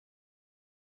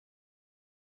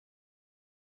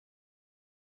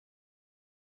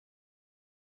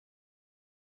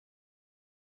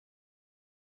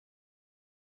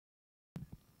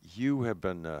You have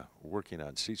been working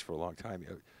on seats for a long time.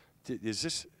 Is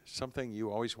this something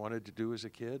you always wanted to do as a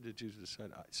kid? Did you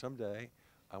decide, someday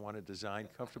I want to design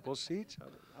comfortable seats"?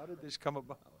 How did this come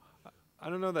about? I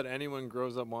don't know that anyone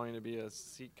grows up wanting to be a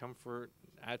seat comfort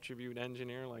attribute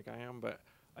engineer like I am, but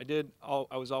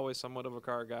I was always somewhat of a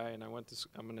car guy, and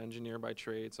I'm an engineer by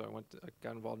trade, so I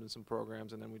got involved in some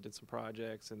programs, and then we did some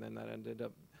projects, and then that ended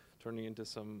up turning into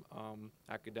some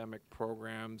academic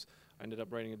programs. I ended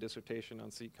up writing a dissertation on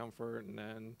seat comfort, and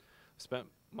then spent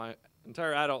my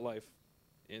entire adult life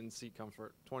in seat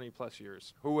comfort, 20 plus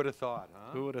years. Who would have thought,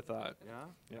 huh? Who would have thought? Yeah?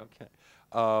 Yep. Okay.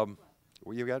 Well,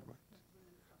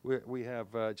 we have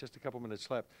just a couple minutes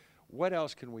left. What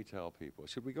else can we tell people?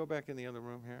 Should we go back in the other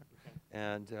room here? Okay.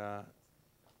 And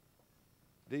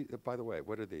by the way,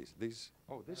 what are these? This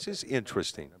is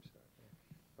interesting. I'm sorry.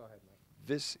 Go ahead, Mike.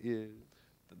 This is...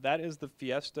 That is the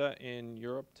Fiesta in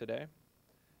Europe today,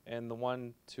 and the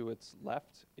one to its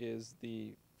left is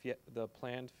the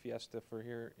planned Fiesta for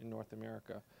here in North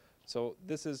America. So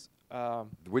this is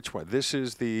which one? This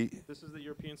is the... This is the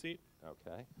European seat.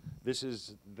 Okay. This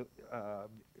is the,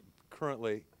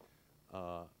 currently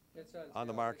on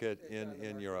the market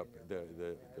in Europe,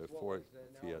 the Ford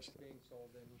Fiesta. It's being sold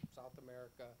in South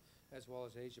America as well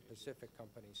as Asia Pacific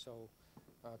companies,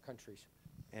 countries.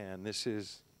 And this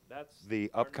is That's the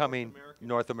our upcoming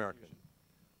North American.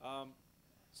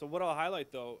 So what I'll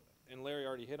highlight, though, and Larry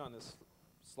already hit on this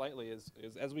slightly, is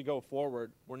as we go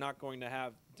forward, we're not going to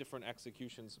have different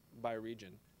executions by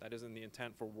region. That isn't the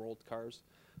intent for world cars.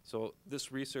 So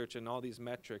this research and all these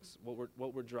metrics,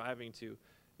 what we're driving to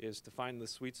is to find the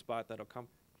sweet spot that'll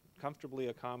comfortably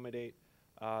accommodate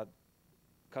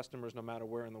customers no matter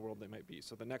where in the world they might be.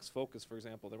 So the next Focus, for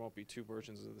example, there won't be two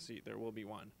versions of the seat. There will be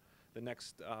one. The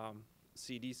next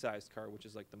CD-sized car, which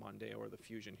is like the Mondeo or the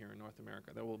Fusion here in North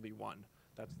America, there will be one.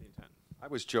 That's the intent. I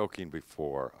was joking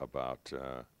before about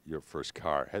your first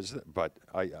car, but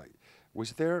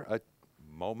was there a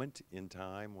moment in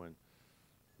time when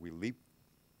we leaped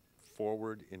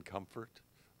forward in comfort?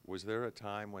 Was there a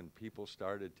time when people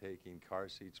started taking car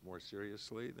seats more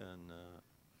seriously than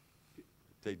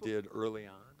they did early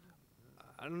on?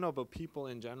 I don't know about people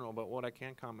in general, but what I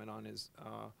can comment on is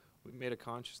we made a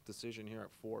conscious decision here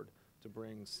at Ford to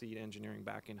bring seat engineering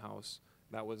back in-house.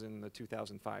 That was in the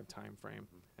 2005 timeframe.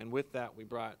 And with that, we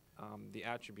brought the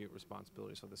attribute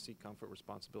responsibility, so the seat comfort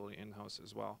responsibility in-house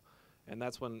as well. And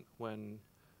that's when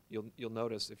you'll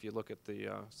notice, if you look at the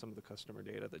some of the customer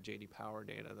data, the J.D. Power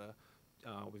data,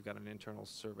 we've got an internal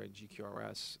survey,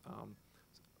 GQRS,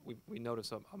 we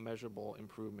notice a measurable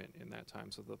improvement in that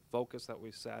time. So the Focus that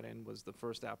we sat in was the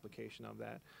first application of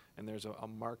that, and there's a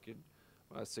marked,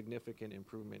 significant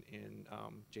improvement in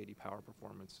J.D. Power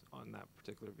performance on that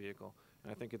particular vehicle.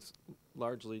 And I think it's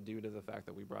largely due to the fact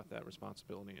that we brought that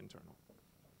responsibility internal.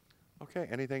 Okay,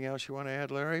 anything else you want to add,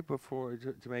 Larry, before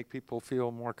to make people feel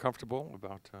more comfortable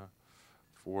about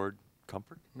Ford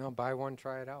comfort? No, buy one,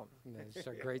 try it out. It's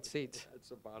a great seat. That's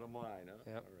the bottom line, huh?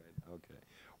 Yep. All right, okay.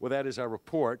 Well, that is our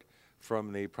report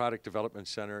from the Product Development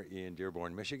Center in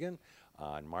Dearborn, Michigan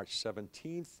on March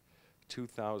 17th,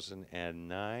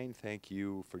 2009. Thank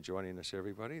you for joining us,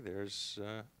 everybody. There's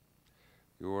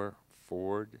your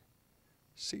Ford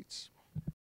seats.